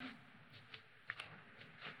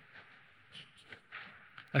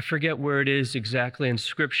I forget where it is exactly in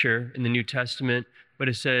Scripture in the New Testament, but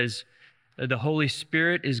it says, the Holy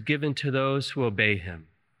Spirit is given to those who obey him.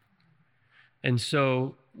 And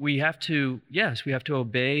so we have to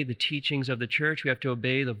obey the teachings of the church. We have to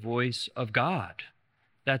obey the voice of God.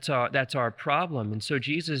 That's our problem. And so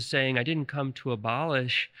Jesus is saying, I didn't come to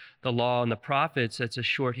abolish the law and the prophets. That's a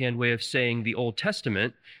shorthand way of saying the Old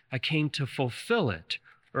Testament. I came to fulfill it.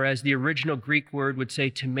 Or as the original Greek word would say,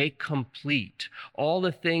 to make complete all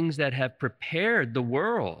the things that have prepared the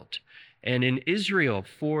world and in Israel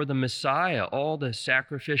for the Messiah, all the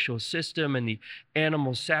sacrificial system and the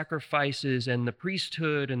animal sacrifices and the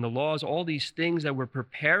priesthood and the laws, all these things that were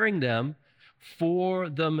preparing them for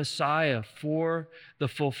the Messiah, for the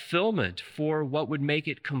fulfillment, for what would make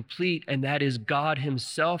it complete, and that is God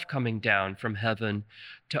himself coming down from heaven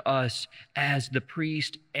to us as the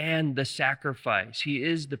priest and the sacrifice. He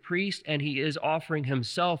is the priest and he is offering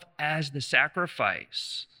himself as the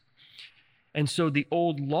sacrifice. And so the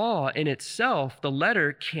old law in itself, the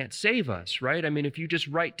letter can't save us, right? I mean, if you just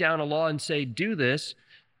write down a law and say, do this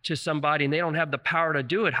to somebody and they don't have the power to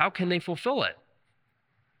do it, how can they fulfill it?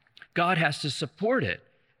 God has to support it.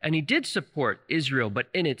 And he did support Israel, but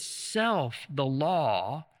in itself, the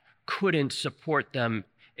law couldn't support them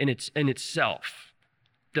in itself,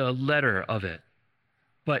 the letter of it.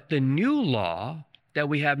 But the new law that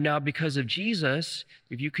we have now because of Jesus,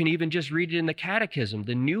 if you can even just read it in the catechism,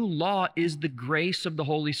 the new law is the grace of the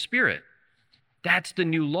Holy Spirit. That's the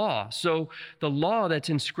new law. So the law that's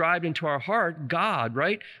inscribed into our heart, God,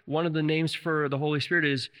 right? One of the names for the Holy Spirit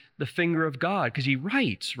is the finger of God, because he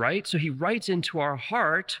writes, right? So he writes into our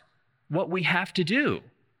heart what we have to do.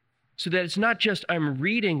 So that it's not just I'm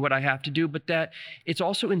reading what I have to do, but that it's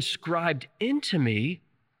also inscribed into me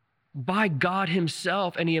by God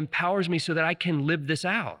himself, and he empowers me so that I can live this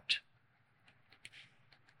out.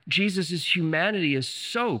 Jesus' humanity is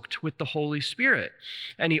soaked with the Holy Spirit,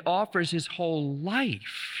 and he offers his whole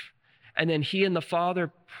life. And then he and the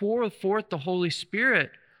Father pour forth the Holy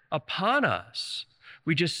Spirit upon us.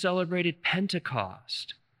 We just celebrated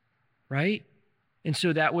Pentecost, right? And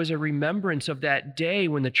so that was a remembrance of that day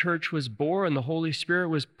when the church was born, the Holy Spirit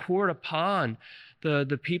was poured upon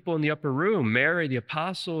the people in the upper room, Mary, the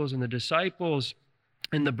apostles, and the disciples,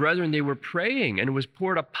 and the brethren. They were praying, and it was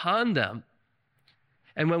poured upon them.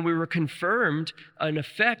 And when we were confirmed, an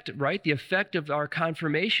effect, right? The effect of our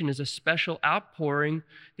confirmation is a special outpouring,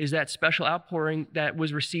 is that special outpouring that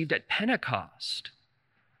was received at Pentecost.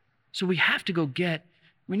 So we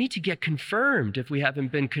need to get confirmed if we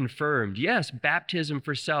haven't been confirmed. Yes, baptism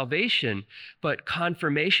for salvation, but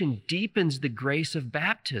confirmation deepens the grace of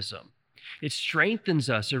baptism. It strengthens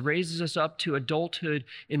us. It raises us up to adulthood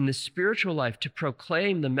in the spiritual life to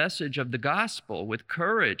proclaim the message of the gospel with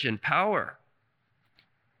courage and power.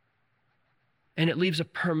 And it leaves a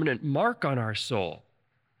permanent mark on our soul.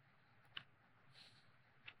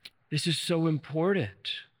 This is so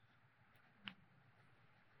important.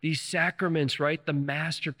 These sacraments, right? The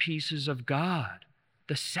masterpieces of God.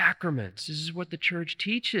 The sacraments. This is what the church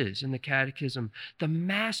teaches in the catechism. The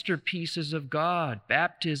masterpieces of God.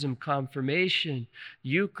 Baptism, confirmation,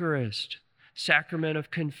 Eucharist, sacrament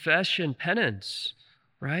of confession, penance,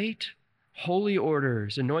 right? Holy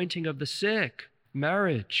orders, anointing of the sick,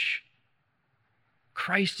 marriage.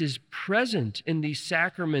 Christ is present in these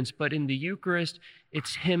sacraments, but in the Eucharist,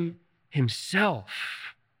 it's him himself.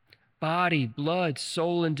 Body, blood,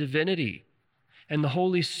 soul, and divinity. And the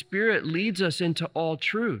Holy Spirit leads us into all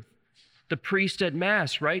truth. The priest at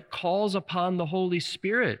Mass, right, calls upon the Holy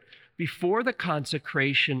Spirit before the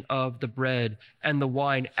consecration of the bread and the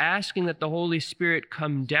wine, asking that the Holy Spirit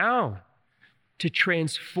come down to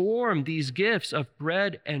transform these gifts of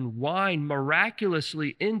bread and wine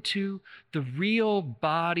miraculously into the real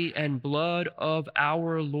body and blood of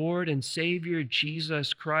our Lord and Savior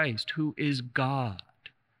Jesus Christ, who is God.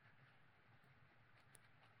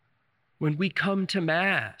 When we come to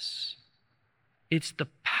Mass, it's the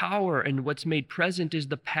power, and what's made present is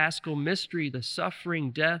the Paschal mystery, the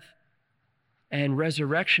suffering, death, and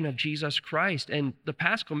resurrection of Jesus Christ. And the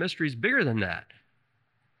Paschal mystery is bigger than that.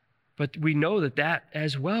 But we know that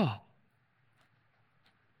as well.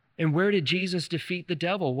 And where did Jesus defeat the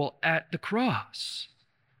devil? Well, at the cross.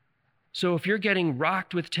 So if you're getting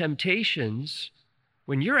rocked with temptations,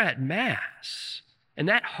 when you're at Mass, and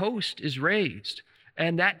that host is raised,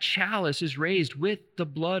 and that chalice is raised with the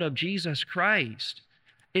blood of Jesus Christ,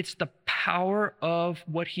 it's the power of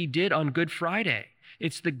what he did on Good Friday.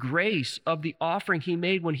 It's the grace of the offering he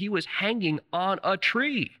made when he was hanging on a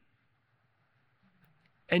tree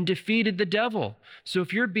and defeated the devil. So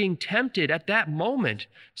if you're being tempted at that moment,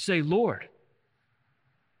 say, Lord,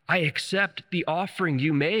 I accept the offering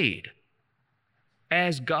you made.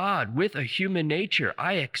 As God with a human nature,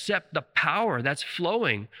 I accept the power that's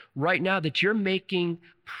flowing right now that you're making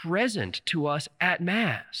present to us at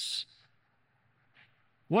Mass.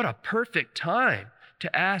 What a perfect time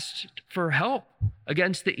to ask for help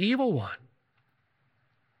against the evil one.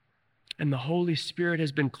 And the Holy Spirit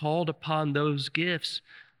has been called upon those gifts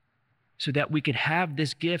so that we could have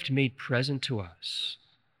this gift made present to us.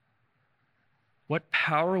 What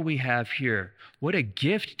power we have here. What a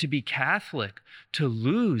gift to be Catholic, to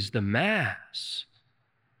lose the Mass.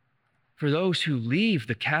 For those who leave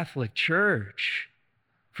the Catholic Church,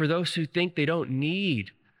 for those who think they don't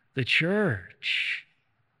need the Church.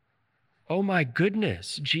 Oh my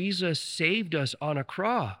goodness, Jesus saved us on a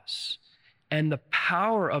cross, and the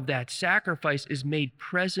power of that sacrifice is made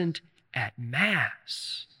present at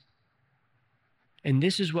Mass. And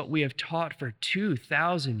this is what we have taught for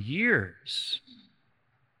 2,000 years.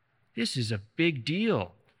 This is a big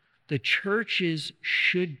deal. The churches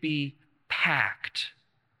should be packed.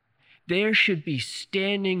 There should be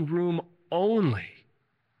standing room only.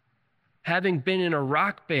 Having been in a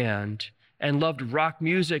rock band and loved rock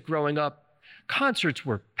music growing up, concerts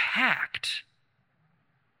were packed.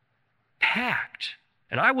 Packed.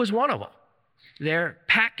 And I was one of them. They're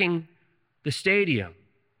packing the stadium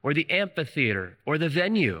or the amphitheater or the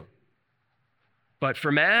venue. But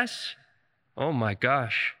for Mass, oh my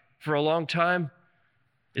gosh, for a long time,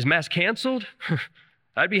 is Mass canceled?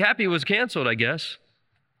 I'd be happy it was canceled, I guess.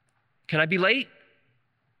 Can I be late?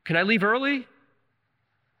 Can I leave early?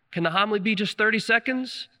 Can the homily be just 30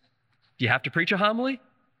 seconds? Do you have to preach a homily?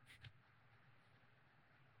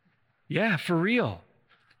 Yeah, for real.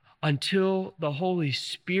 Until the Holy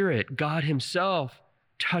Spirit, God Himself,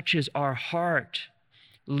 touches our heart,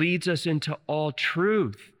 leads us into all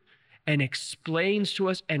truth, and explains to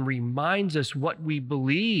us and reminds us what we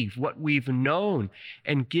believe, what we've known,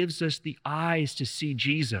 and gives us the eyes to see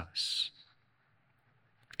Jesus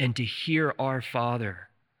and to hear our Father.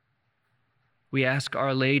 We ask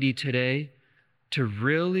Our Lady today to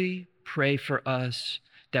really pray for us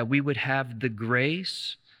that we would have the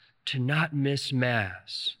grace to not miss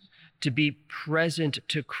Mass, to be present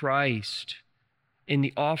to Christ in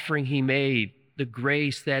the offering He made, the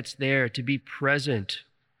grace that's there to be present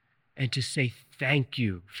and to say thank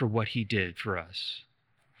you for what He did for us.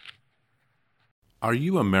 Are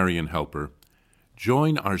you a Marian helper?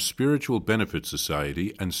 Join our Spiritual Benefit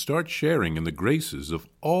Society and start sharing in the graces of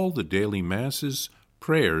all the daily masses,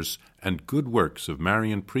 prayers, and good works of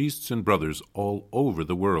Marian priests and brothers all over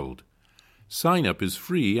the world. Sign up is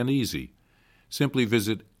free and easy. Simply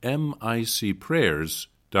visit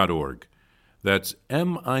micprayers.org. That's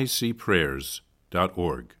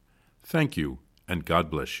micprayers.org. Thank you, and God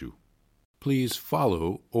bless you. Please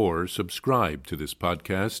follow or subscribe to this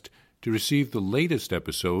podcast to receive the latest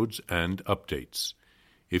episodes and updates.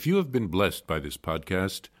 If you have been blessed by this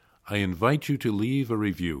podcast, I invite you to leave a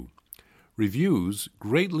review. Reviews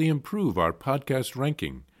greatly improve our podcast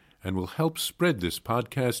ranking and will help spread this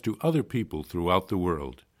podcast to other people throughout the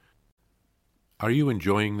world. Are you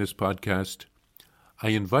enjoying this podcast? I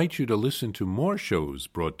invite you to listen to more shows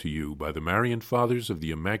brought to you by the Marian Fathers of the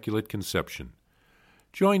Immaculate Conception.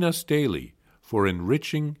 Join us daily for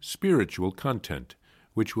enriching spiritual content,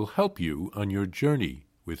 which will help you on your journey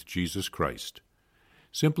with Jesus Christ.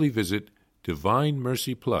 Simply visit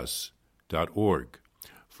DivineMercyPlus.org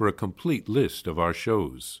for a complete list of our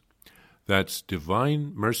shows. That's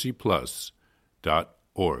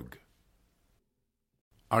DivineMercyPlus.org.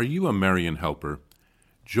 Are you a Marian helper?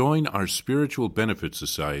 Join our Spiritual Benefit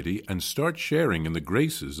Society and start sharing in the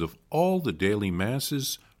graces of all the daily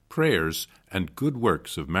masses, prayers, and good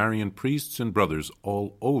works of Marian priests and brothers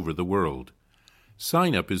all over the world.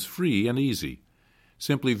 Sign up is free and easy.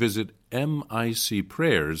 Simply visit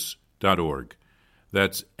micprayers.org.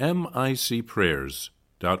 That's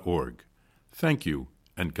micprayers.org. Thank you,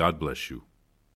 and God bless you.